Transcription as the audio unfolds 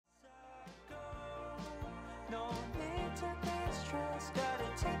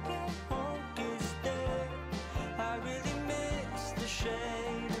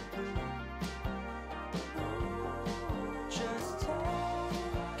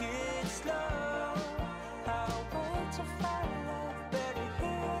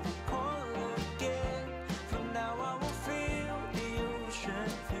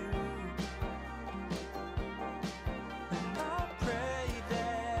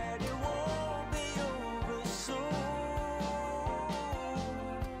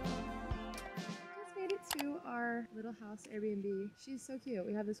house Airbnb. She's so cute.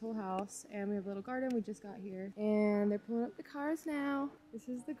 We have this whole house and we have a little garden. We just got here and they're pulling up the cars now. This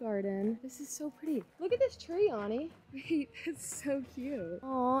is the garden. This is so pretty. Look at this tree, Ani. Wait, it's so cute.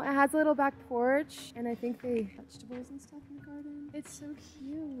 Oh, it has a little back porch and I think they have vegetables and stuff in the garden. It's so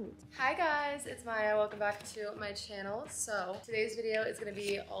cute. Hi guys, it's Maya. Welcome back to my channel. So today's video is going to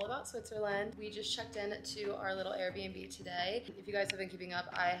be all about Switzerland. We just checked in to our little Airbnb today. If you guys have been keeping up,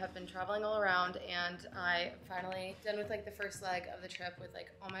 I have been traveling all around and I finally done with like the first leg of the trip with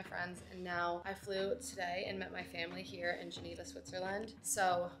like all my friends, and now I flew today and met my family here in Geneva, Switzerland.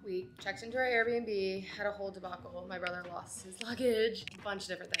 So we checked into our Airbnb, had a whole debacle. My brother lost his luggage, a bunch of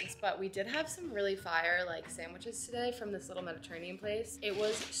different things, but we did have some really fire like sandwiches today from this little Mediterranean place. It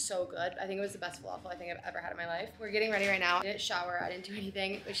was so good. I think it was the best falafel I think I've ever had in my life. We're getting ready right now. I didn't shower, I didn't do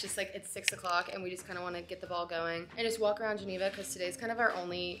anything. It's just like, it's 6 o'clock and we just kind of want to get the ball going and just walk around Geneva because today's kind of our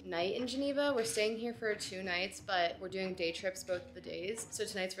only night in Geneva. We're staying here for 2 nights, but we're doing day trips both of the days. So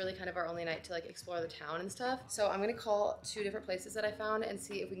tonight's really kind of our only night to like explore the town and stuff. So I'm gonna call 2 different places that I found and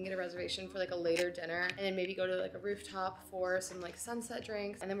see if we can get a reservation for like a later dinner, and then maybe go to like a rooftop for some like sunset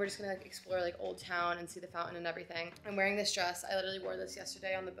drinks, and then we're just gonna like explore like Old Town and see the fountain and everything. I'm wearing this dress. I literally wore this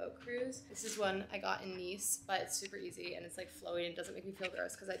yesterday on the boat cruise. This is one I got in Nice, but it's super easy and it's like flowy and it doesn't make me feel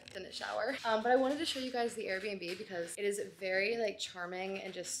gross because I didn't shower. But I wanted to show you guys the Airbnb because it is very like charming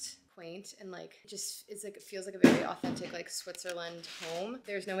and just quaint, and like just it's like, it feels like a very authentic like Switzerland home.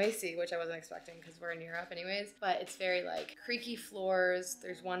 There's no AC, which I wasn't expecting because we're in Europe anyways, but it's very like creaky floors.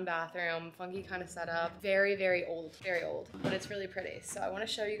 There's 1 bathroom, funky kind of setup, very old, but it's really pretty. So I want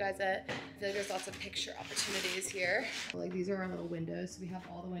to show you guys it. I feel like there's lots of picture opportunities here. Like these are our little windows, so we have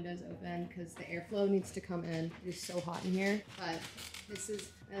all the windows open because the airflow needs to come in. It is so hot in here. But this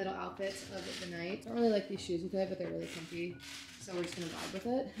is my little outfit of the night. I don't really like these shoes with it, but they're really comfy. So we're just gonna vibe with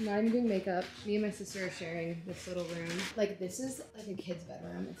it. I'm not even doing makeup. Me and my sister are sharing this little room. Like this is like a kid's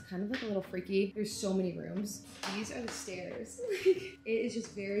bedroom. It's kind of like a little freaky. There's so many rooms. These are the stairs. It is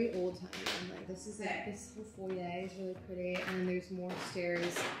just very old time. And like this is like, this whole foyer is really pretty. And then there's more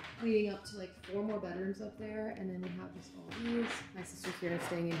stairs leading up to like 4 more bedrooms up there. And then we have just all these. My sister Kira is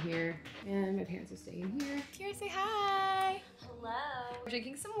staying in here. And my parents are staying in here. Kira, say hi. Hello. We're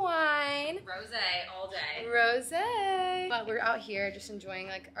drinking some wine. Rosé all day. Rosé. But we're out here just enjoying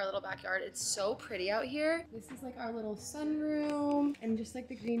like our little backyard. It's so pretty out here. This is like our little sunroom and just like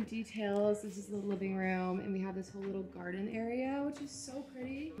the green details. This is the living room and we have this whole little garden area, which is so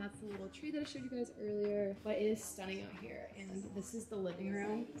pretty. And that's the little tree that I showed you guys earlier, but it is stunning out here. And this is the living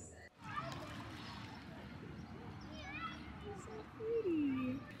room. So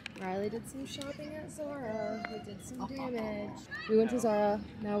pretty. Riley did some shopping at Zara. We did some damage. We went to Zara.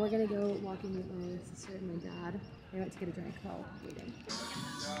 Now we're gonna go walking with my sister and my dad. They went to get a drink while waiting.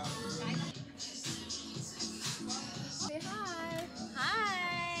 Say hi.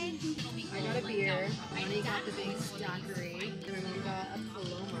 Hi. I got a beer. Honey got the big daiquiri. And my mom got a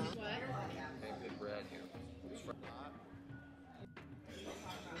Paloma.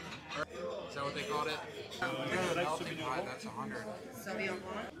 Is that what they called it? That's 100.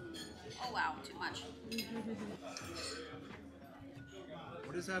 Oh wow, too much.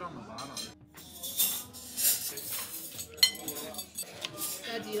 What is that on the bottom?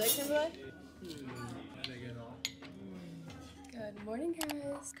 Dad, do you like Timberland? Take it all. Good morning,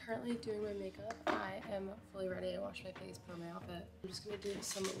 guys. Currently doing my makeup. I am fully ready. I washed my face, put on my outfit. I'm just gonna do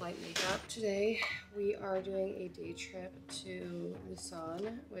some light makeup. Today, we are doing a day trip to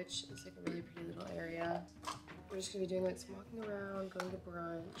Lausanne, which is like a really pretty little area. We're just gonna be doing like some walking around, going to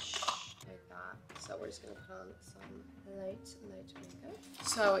brunch, like that. So we're just gonna put on some light makeup.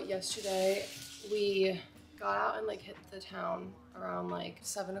 So yesterday, we got out and like hit the town around like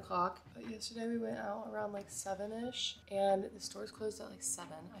 7 o'clock. But yesterday we went out around like 7-ish and the stores closed at like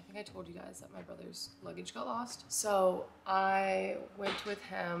 7. I think I told you guys that my brother's luggage got lost. So I went with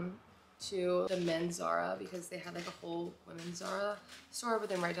him to the men's Zara because they had like a whole women's Zara store, but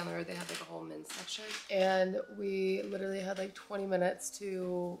then right down the road they had like a whole men's section. And we literally had like 20 minutes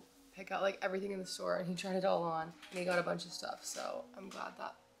to pick out like everything in the store, and he tried it all on and he got a bunch of stuff. So I'm glad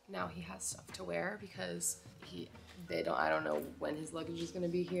that now he has stuff to wear because I don't know when his luggage is gonna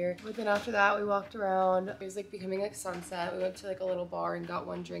be here. But then after that, we walked around. It was like becoming like sunset. We went to like a little bar and got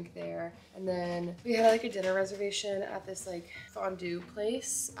 1 drink there. And then we had like a dinner reservation at this like fondue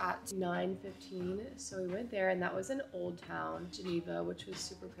place at 9:15. So we went there, and that was in Old Town, Geneva, which was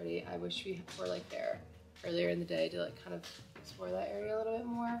super pretty. I wish we were like there earlier in the day to like kind of explore that area a little bit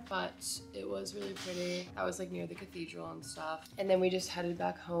more, but it was really pretty. I was like near the cathedral and stuff. And then we just headed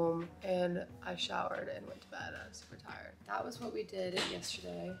back home and I showered and went to bed. I was super tired. That was what we did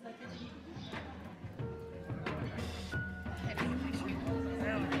yesterday.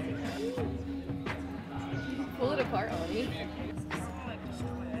 pull it apart, Ollie.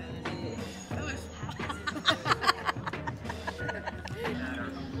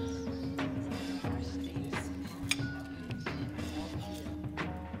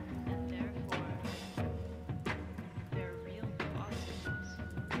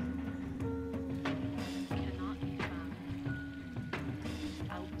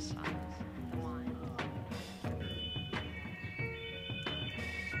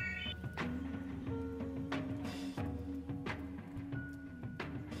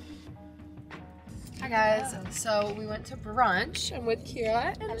 Hi guys, so we went to brunch. I'm with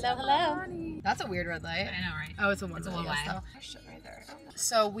Kira. And Hello. That's a weird red light. I know, right? Oh, it's a one. It's a one light. way. Right there.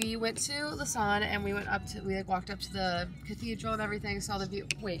 So we went to Lausanne and we walked up to the cathedral and everything. Saw the view.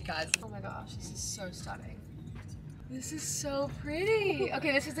 Wait, guys. Oh my gosh, this is so stunning. This is so pretty.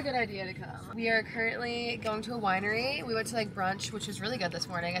 Okay, this is a good idea to come. We are currently going to a winery. We went to like brunch, which was really good this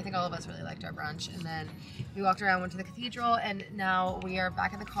morning. I think all of us really liked our brunch. And then we walked around, went to the cathedral, and now we are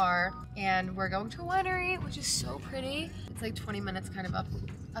back in the car and we're going to a winery, which is so pretty. It's like 20 minutes kind of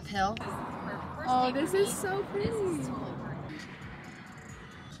uphill. Oh, this is so pretty.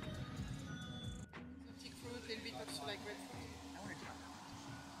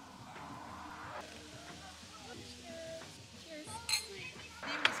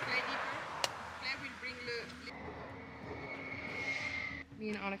 Me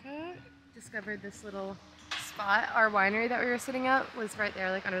and Annika discovered this little spot. Our winery that we were sitting at was right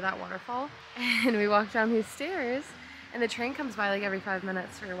there, like under that waterfall. And we walked down these stairs and the train comes by like every 5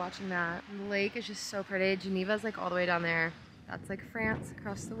 minutes. We were watching that. And the lake is just so pretty. Geneva's like all the way down there. That's like France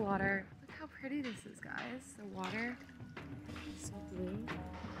across the water. Look how pretty this is, guys. The water is so blue.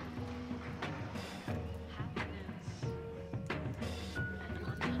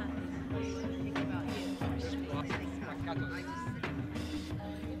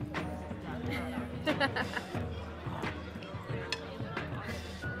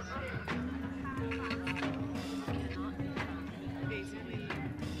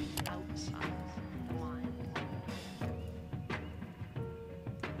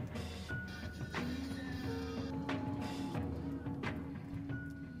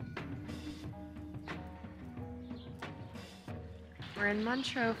 We're in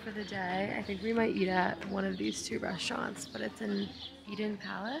Montreux for the day. I think we might eat at one of these two restaurants, but it's in Eden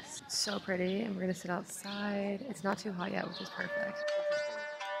Palace. It's so pretty, and we're gonna sit outside. It's not too hot yet, which is perfect.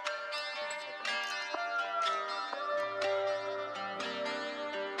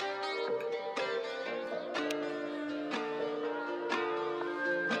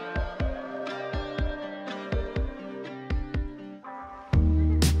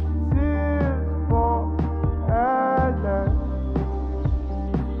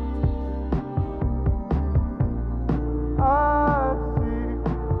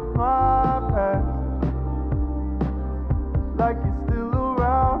 Like you're still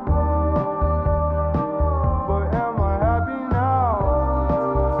around, but am I happy now?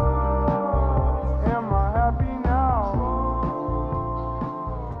 Am I happy now?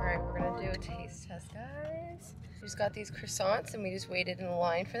 Alright, we're gonna do a taste test, guys. We just got these croissants and we just waited in the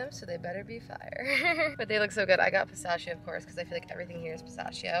line for them, so they better be fire. But they look so good. I got pistachio, of course, because I feel like everything here is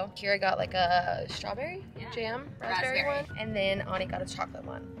pistachio. Kira got like a strawberry jam, raspberry one, and then Ani got a chocolate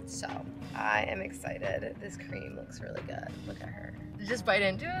one. So I am excited. This cream looks really good. Look at her. Just bite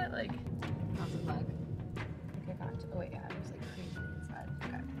into it, like. How's it like? Okay, gotcha. Oh wait, yeah, there's like cream on the inside.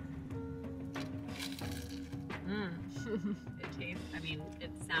 Okay. It tastes, I mean,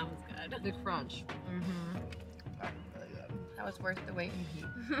 it sounds good. The crunch. Mm-hmm. Okay, really good. That was worth the wait in heat.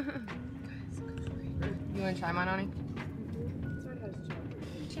 You want to try mine, Ani?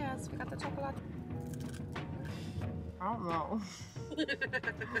 Cheers, we got the chocolate. I don't know.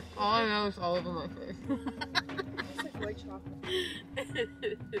 All I know is all over my face. It's like white chocolate.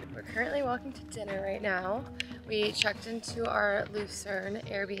 We're currently walking to dinner right now. We checked into our Lucerne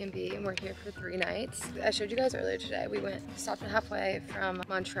Airbnb and we're here for 3 nights. I showed you guys earlier today. We stopped halfway from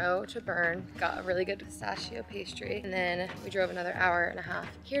Montreux to Bern, got a really good pistachio pastry, and then we drove another hour and a half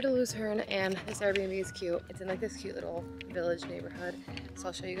here to Lucerne, and this Airbnb is cute. It's in like this cute little village neighborhood, so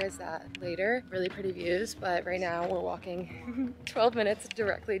I'll show you guys that later. Really pretty views, but right now we're walking 12 minutes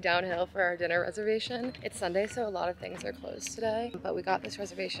directly downhill for our dinner reservation. It's Sunday, so a lot of things are closed today, but we got this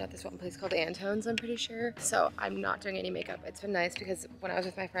reservation at this one place called Antone's, I'm pretty sure. So I'm not doing any makeup. It's been nice because when I was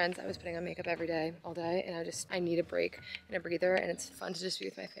with my friends, I was putting on makeup every day, all day, and I need a break and a breather, and it's fun to just be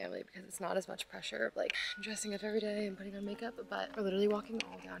with my family because it's not as much pressure of like dressing up every day and putting on makeup, but we're literally walking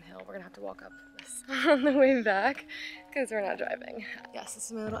all downhill. We're gonna have to walk up this on the way back because we're not driving. Yes, this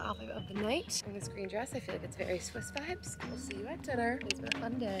is my little outfit of the night. In this green dress, I feel like it's very Swiss vibes. We'll see you at dinner. It's been a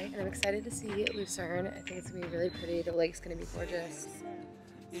fun day, and I'm excited to see Lucerne. I think it's gonna be really pretty. The lake's gonna be gorgeous.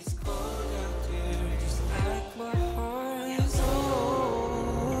 It's cold out there, just like my heart is old.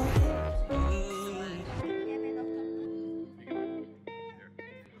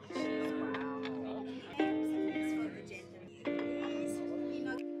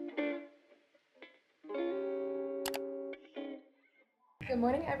 Good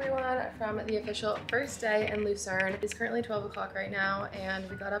morning everyone from the official first day in Lucerne. It's currently 12 o'clock right now and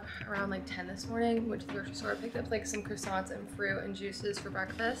we got up around like 10 this morning, went to the grocery store, picked up like some croissants and fruit and juices for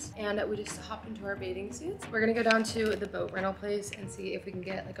breakfast, and we just hopped into our bathing suits. We're gonna go down to the boat rental place and see if we can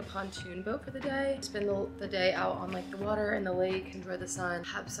get like a pontoon boat for the day, spend the day out on like the water and the lake, enjoy the sun,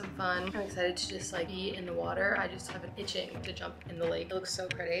 have some fun. I'm excited to just like be in the water. I just have an itching to jump in the lake. It looks so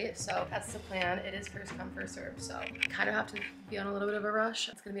pretty, so that's the plan. It is first come first serve, so kind of have to be on a little bit of a rush.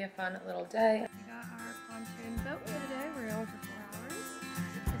 It's gonna be a fun little day. We got our pontoon boat for the day. We're going for 4 hours.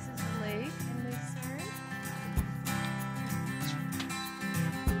 This is the lake in Lucerne.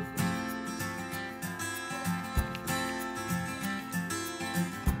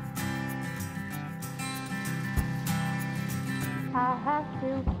 I have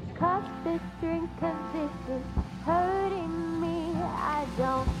to cut this drink 'cause this is hurting me. I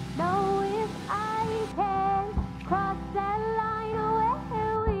don't know if I can cross that line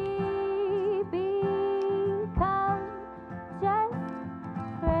where we become just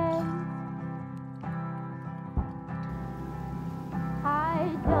friends. I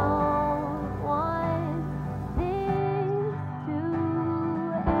don't want this to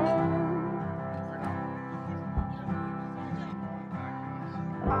end.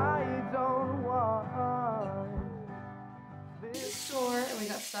 I don't want This store, and we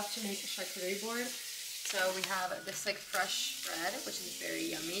got stuff to make a charcuterie board. So we have this like fresh bread, which is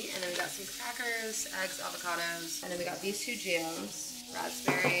very yummy, and then we got some crackers, eggs, avocados, and then we got these 2 jams,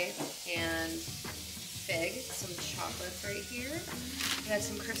 raspberry and fig, some chocolates right here. We have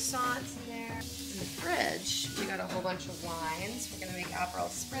some croissants in there. In the fridge, we got a whole bunch of wines. We're gonna make Aperol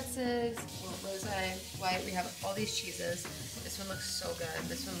spritzes, rosé, white. We have all these cheeses. This one looks so good.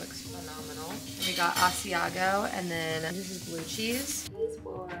 This one looks phenomenal. And we got Asiago, and then this is blue cheese.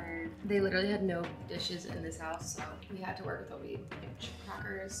 They literally had no dishes in this house, so we had to work with what we had.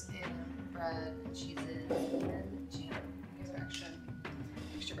 Crackers and bread and cheeses and jam. These are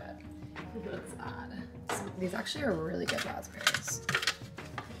extra bread. Let's add. These actually are really good raspberries.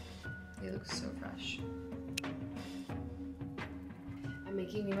 They look so fresh. I'm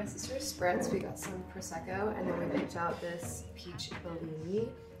making me and my sister a spritz. We got some Prosecco, and then we picked out this peach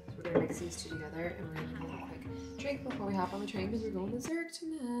Bellini. So we're gonna mix these 2 together, and we're gonna have a little quick drink before we hop on the train because we're going to Zurich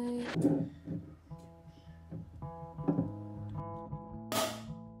tonight.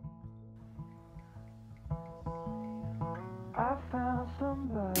 I found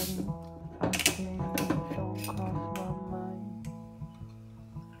somebody I think don't cross my mind.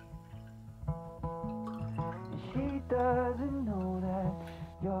 She doesn't know that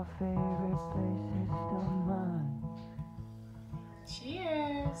your favorite place is still mine.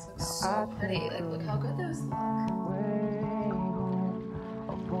 Cheers! Looks so pretty. Like, look how good those look.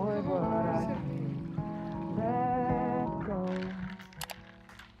 Avoid what I can't let go.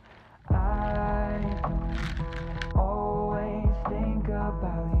 I don't always think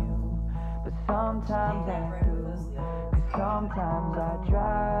about you, but sometimes I do. 'Cause sometimes I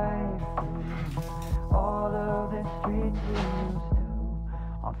drive through all of the streets we used to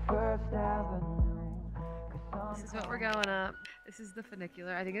on First Avenue. This is what we're going up. This is the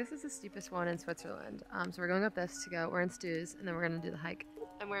funicular. I think this is the steepest one in Switzerland. So we're going up this to go. We're in Stu's, and then we're gonna do the hike.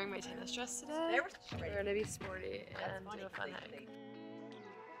 I'm wearing my tennis dress today. We're gonna be sporty and do a fun hike.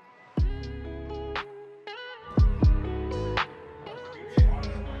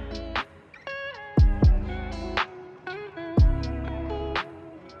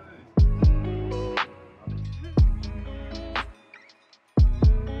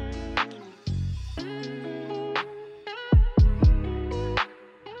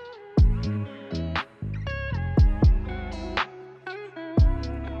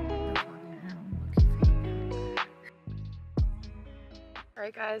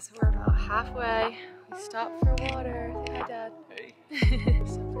 Alright guys, we're about halfway. We stopped for water. Say hi, Dad. Hey.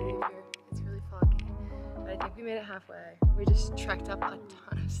 It's so pretty here. It's really foggy. But I think we made it halfway. We just trekked up a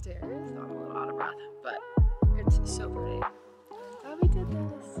ton of stairs, so I'm a little out of breath. But So pretty. Oh, we did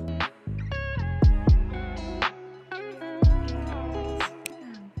this.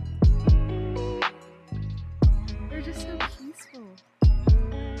 They're just so peaceful.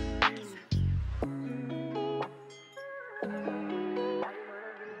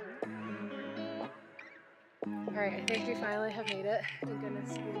 Alright, I think we finally have made it. Thank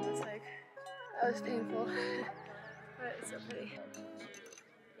goodness we did this hike. That was painful, but it's so pretty.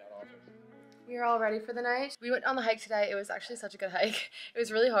 We are all ready for the night. We went on the hike today. It was actually such a good hike. It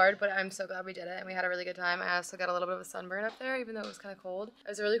was really hard, but I'm so glad we did it, and we had a really good time. I also got a little bit of a sunburn up there, even though it was kind of cold. It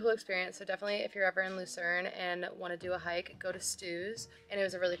was a really cool experience, so definitely if you're ever in Lucerne and want to do a hike, go to Stu's, and it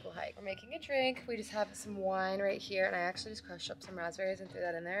was a really cool hike. We're making a drink. We just have some wine right here, and I actually just crushed up some raspberries and threw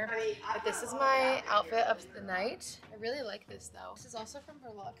that in there. But this is my outfit of the night. I really like this, though. This is also from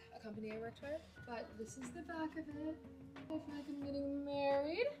Berluck, a company I worked with, but this is the back of it. I feel like I'm getting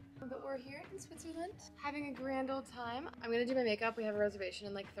married. But we're here in Switzerland, having a grand old time. I'm gonna do my makeup. We have a reservation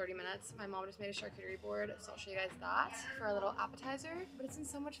in like 30 minutes. My mom just made a charcuterie board, so I'll show you guys that for a little appetizer. But it's been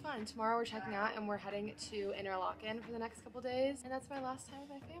so much fun. Tomorrow we're checking out and we're heading to Interlaken for the next couple days. And that's my last time with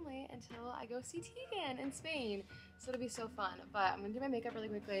my family until I go see Tegan in Spain. So it'll be so fun. But I'm gonna do my makeup really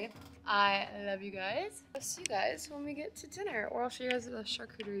quickly. I love you guys. I'll see you guys when we get to dinner, or I'll show you guys the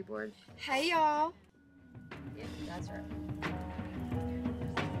charcuterie board. Hey y'all. Yeah, that's right.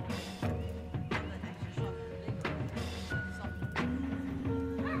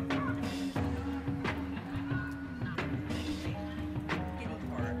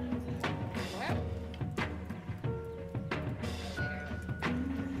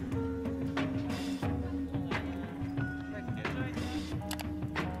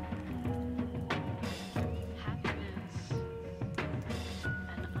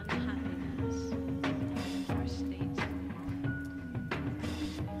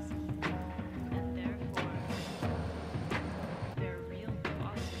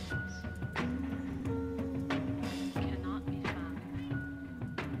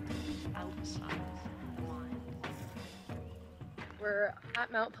 We're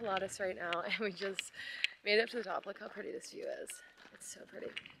at Mount Pilatus right now, and we just made it up to the top. Look how pretty this view is. It's so pretty.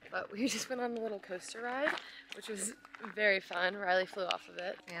 But we just went on a little coaster ride, which was very fun. Riley flew off of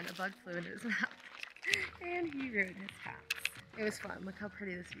it, and a bug flew into his mouth, and he ruined his pants. It was fun. Look how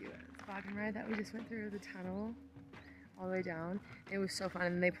pretty this view is. Wagon ride that we just went through the tunnel all the way down. It was so fun,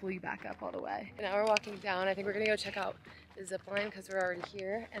 and they pull you back up all the way. And now we're walking down. I think we're gonna go check out the zip line because we're already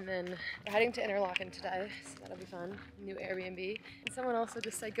here, and then we're heading to Interlaken today, so that'll be fun. New Airbnb. And someone also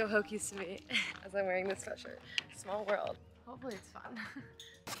just said go Hokies to me as I'm wearing this sweatshirt. Small world. Hopefully it's fun.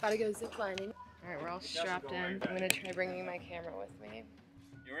 About to go zip lining. All right, we're all strapped in. I'm gonna try bringing my camera with me.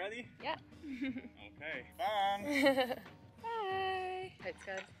 You ready? Yeah. Okay. Fun. Bye. Thanks,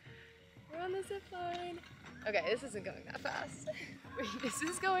 guys. We're on the zip line. Okay, this isn't going that fast. Wait, this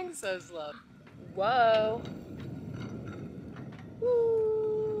is going so slow. Whoa.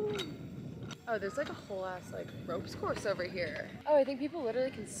 Woo. Oh, there's like a whole ass like ropes course over here. Oh, I think people literally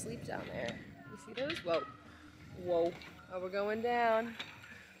can sleep down there. You see those? Whoa. Whoa. Oh, we're going down.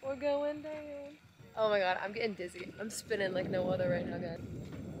 We're going down. Oh my god, I'm getting dizzy. I'm spinning like no other right now, guys.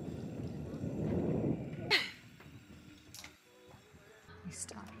 We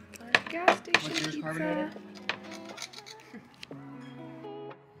stopped at a gas station. What's yours, pizza. carbonated?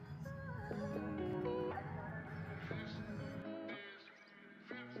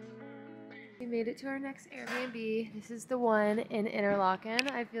 We made it to our next Airbnb. This is the one in Interlaken.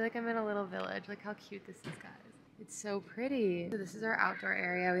 I feel like I'm in a little village. Look how cute this is, guys. It's so pretty. So this is our outdoor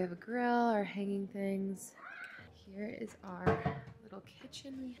area. We have a grill, our hanging things. Here is our little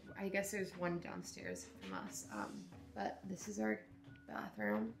kitchen. I guess there's one downstairs from us, but this is our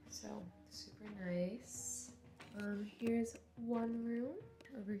bathroom. So super nice. Here's one room.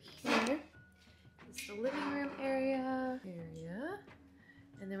 Over here is the living room area.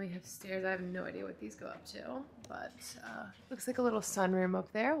 And then we have stairs. I have no idea what these go up to, but looks like a little sunroom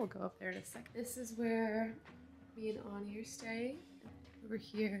up there. We'll go up there in a second. This is where me and Ani are staying. Over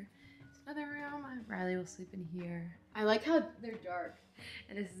here is another room. Riley will sleep in here. I like how they're dark.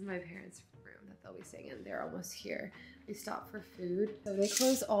 And this is my parents' room that they'll be staying in. They're almost here. We stopped for food. So they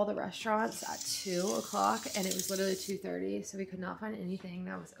closed all the restaurants at 2 o'clock, and it was literally 2:30, so we could not find anything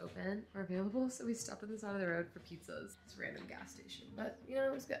that was open or available, so we stopped on the side of the road for pizzas. It's a random gas station, but you know,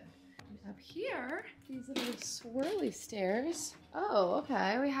 it was good. And up here, these little swirly stairs. Oh,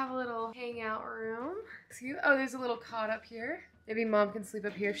 okay, we have a little hangout room. See, oh, there's a little cot up here. Maybe mom can sleep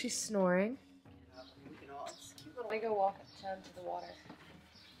up here if she's snoring. It's cute little. I go walk down to the water.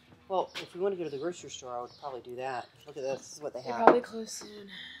 Well, if we want to go to the grocery store, I would probably do that. Look at this. This is what they They're have. probably closed soon.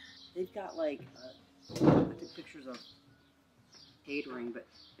 They've got like I took pictures of catering, but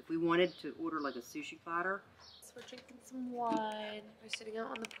if we wanted to order like a sushi platter. So we're drinking some wine. We're sitting out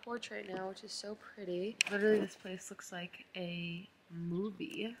on the porch right now, which is so pretty. Literally, this place looks like a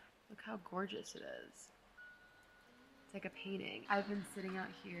movie. Look how gorgeous it is. It's like a painting. I've been sitting out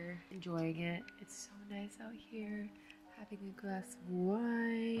here enjoying it. It's so nice out here. Having a glass of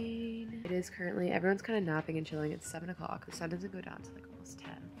wine. It is currently, everyone's kind of napping and chilling. It's 7 o'clock. The sun doesn't go down to like almost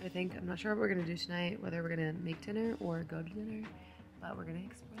 10. I'm not sure what we're gonna do tonight, whether we're gonna make dinner or go to dinner, but we're gonna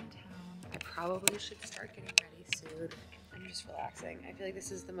explore the town. I probably should start getting ready soon. I'm just relaxing. I feel like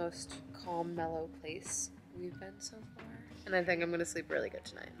this is the most calm, mellow place we've been so far. And I think I'm gonna sleep really good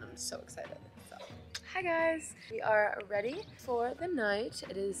tonight. I'm so excited. So. Hi guys! We are ready for the night.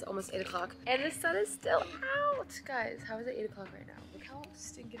 It is almost 8 o'clock and the sun is still out. Guys, how is it 8 o'clock right now? Look how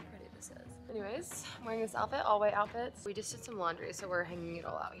stinking pretty this is. Anyways, I'm wearing this outfit, all white outfits. We just did some laundry, so we're hanging it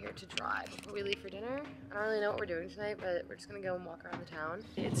all out here to dry before we leave for dinner. I don't really know what we're doing tonight, but we're just gonna go and walk around the town.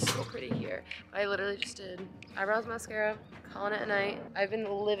 It's so pretty here. I literally just did eyebrows, mascara, calling it a night. I've been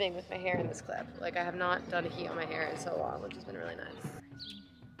living with my hair in this clip. Like, I have not done heat on my hair in so long, which has been really nice.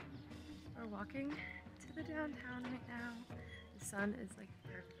 We're walking to the downtown right now. The sun is like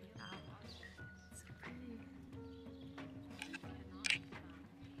perfectly out. It's so pretty.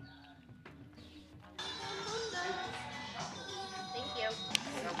 Thank you.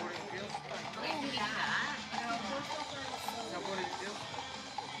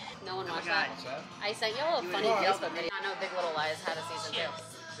 No one watched that? I sent you a funny Facebook video. I know Big Little Lies had a season 2.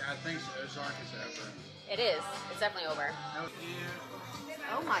 Yeah, I think Ozark is over. It is. It's definitely over.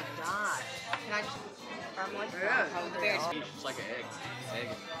 Oh my gosh. Can I just I'm like It's like an egg.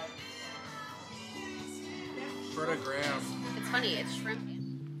 For the gram. It's funny. It's shrimp.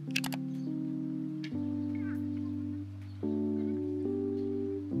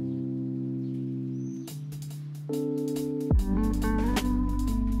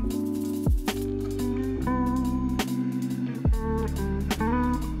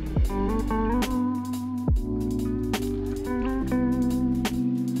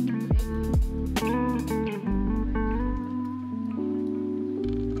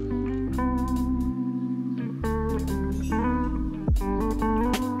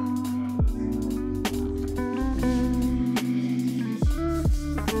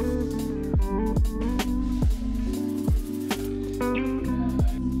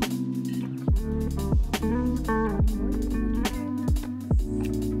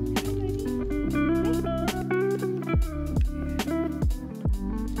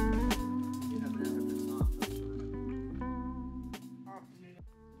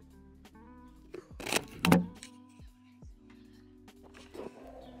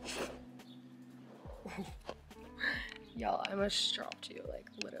 Y'all, I almost dropped you, like,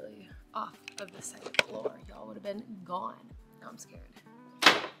 literally off of the second floor. Y'all would have been gone. Now I'm scared.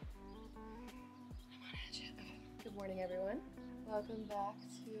 I'm on edge. Okay. Good morning, everyone. Welcome back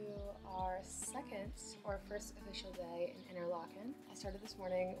to our second or first official day in Interlaken. I started this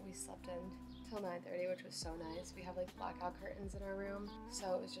morning. We slept in till 9:30, which was so nice. We have like blackout curtains in our room,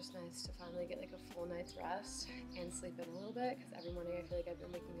 so it was just nice to finally get like a full night's rest and sleep in a little bit, because every morning I feel like I've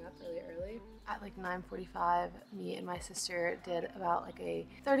been waking up really early. At like 9:45, me and my sister did about like a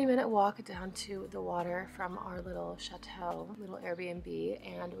 30-minute walk down to the water from our little chateau, little Airbnb,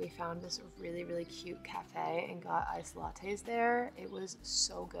 and we found this really, really cute cafe and got iced lattes there. It was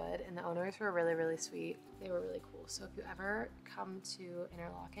so good, and the owners were really, really sweet. They were really cool. So if you ever come to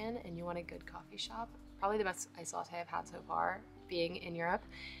Interlaken and you want a good coffee shop, probably the best iced latte I've had so far being in Europe.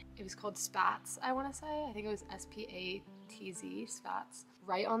 It was called Spatz, I want to say. I think it was S-P-A-T-Z, Spatz.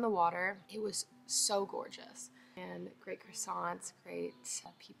 Right on the water. It was so gorgeous. And great croissants, great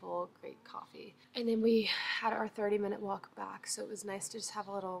people, great coffee. And then we had our 30-minute walk back, so it was nice to just have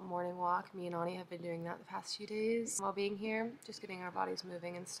a little morning walk. Me and Ani have been doing that the past few days while being here, just getting our bodies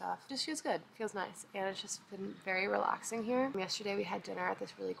moving and stuff. Just feels good, feels nice, and it's just been very relaxing here. Yesterday we had dinner at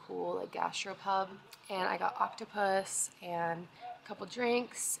this really cool like gastropub, and I got octopus and a couple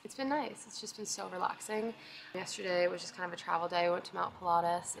drinks. It's been nice. It's just been so relaxing. Yesterday was just kind of a travel day. We went to Mount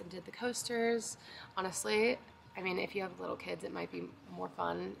Pilatus and did the coasters. Honestly, I mean, if you have little kids, it might be more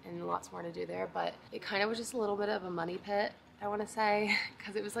fun and lots more to do there, but it kind of was just a little bit of a money pit, I want to say,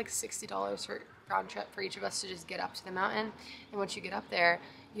 because it was like $60 for round trip for each of us to just get up to the mountain. And once you get up there,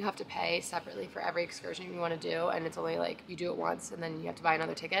 you have to pay separately for every excursion you want to do, and it's only like you do it once and then you have to buy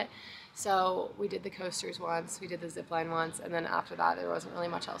another ticket. So we did the coasters once, we did the zip line once, and then after that there wasn't really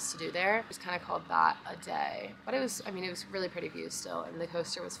much else to do there. It was kind of called that a day, but it was, I mean, it was really pretty views still, and the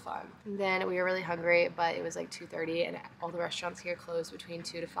coaster was fun. And then we were really hungry, but it was like 2:30, and all the restaurants here closed between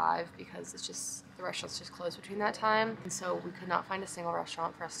 2 to 5 because it's just, the restaurants just closed between that time, and so we could not find a single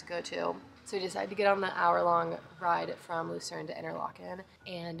restaurant for us to go to. So we decided to get on the hour-long ride from Lucerne to Interlaken,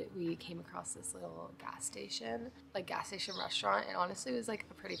 and we came across this little gas station restaurant, and honestly it was like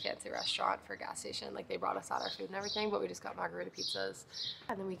a pretty fancy restaurant for a gas station. Like they brought us out our food and everything, but we just got margarita pizzas.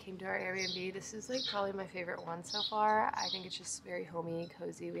 And then we came to our Airbnb. This is like probably my favorite one so far. I think it's just very homey,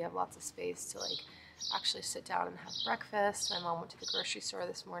 cozy. We have lots of space to like actually sit down and have breakfast. My mom went to the grocery store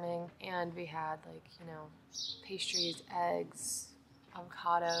this morning, and we had like, you know, pastries, eggs,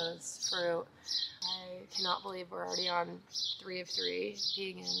 avocados, fruit. I cannot believe we're already on 3 of 3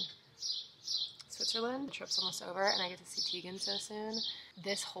 being in Switzerland. The trip's almost over and I get to see Tegan so soon.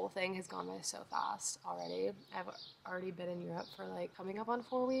 This whole thing has gone by so fast already. I've already been in Europe for like coming up on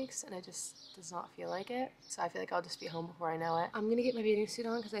 4 weeks, and it just does not feel like it. So I feel like I'll just be home before I know it. I'm gonna get my bathing suit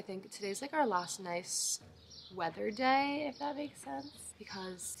on because I think today's like our last nice weather day, if that makes sense,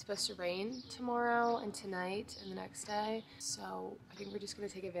 because it's supposed to rain tomorrow and tonight and the next day. So I think we're just gonna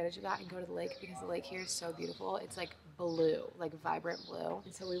take advantage of that and go to the lake because the lake here is so beautiful. It's like blue, like vibrant blue,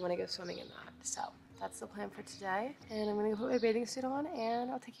 and so we want to go swimming in that. So that's the plan for today, and I'm gonna go put my bathing suit on and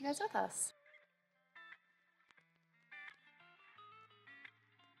I'll take you guys with us.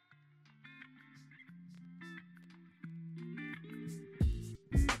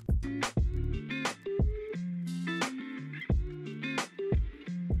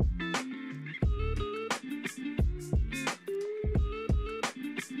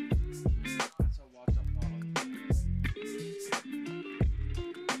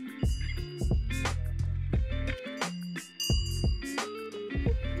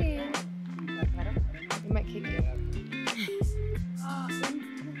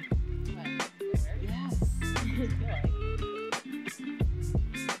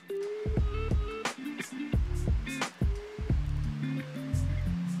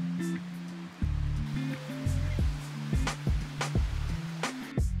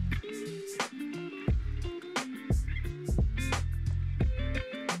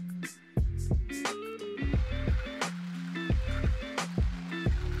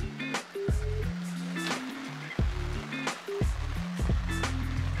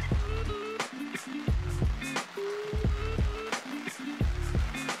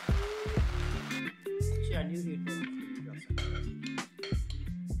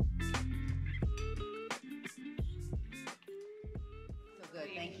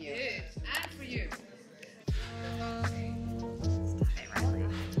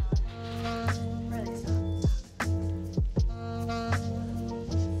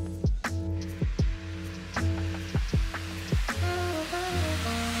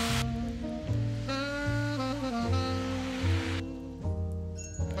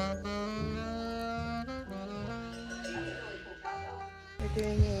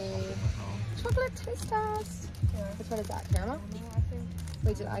 Doing a chocolate taste test. Yeah. Which one is that? Caramel?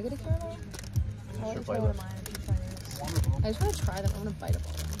 Wait, did I get a caramel? I just want to try them. I want to bite a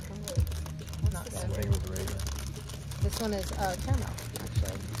ball. Not good. This one is caramel,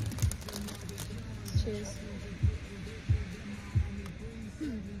 actually. Cheers.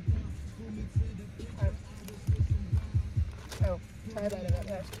 Oh, try a bite of it.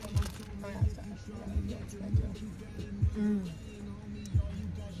 There. Oh, yeah, it's done. Yeah, it's good. Mmm.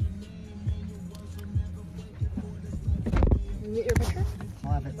 Can you get your picture?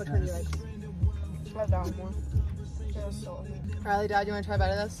 I'll have it. Which one do you like? I like that one more. It was so Riley, Dad, you want to try a bite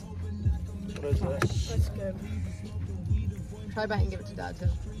of this? What is that? That's good. Try a bite and give it to Dad, too.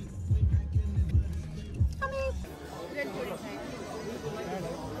 Mommy!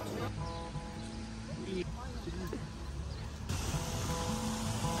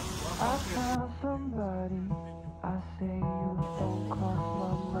 I found somebody, I say you don't cross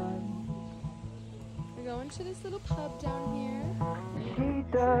my mind. We're going to this little pub down here. She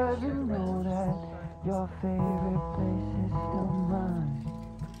doesn't know that your favorite place is still mine.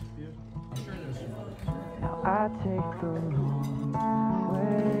 Now I take the long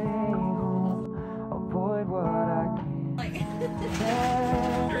way home, avoid what I can't let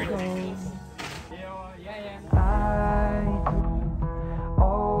go. I do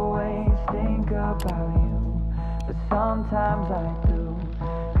always think about you, but sometimes I do,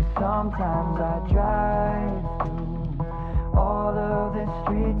 'cause sometimes I drive through all of the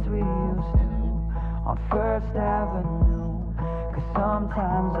streets we used to on First Avenue, 'cause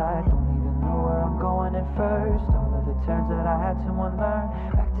sometimes I don't even know where I'm going at first. All of the turns that I had to unlearn.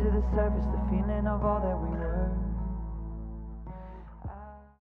 Back to the surface, the feeling of all that we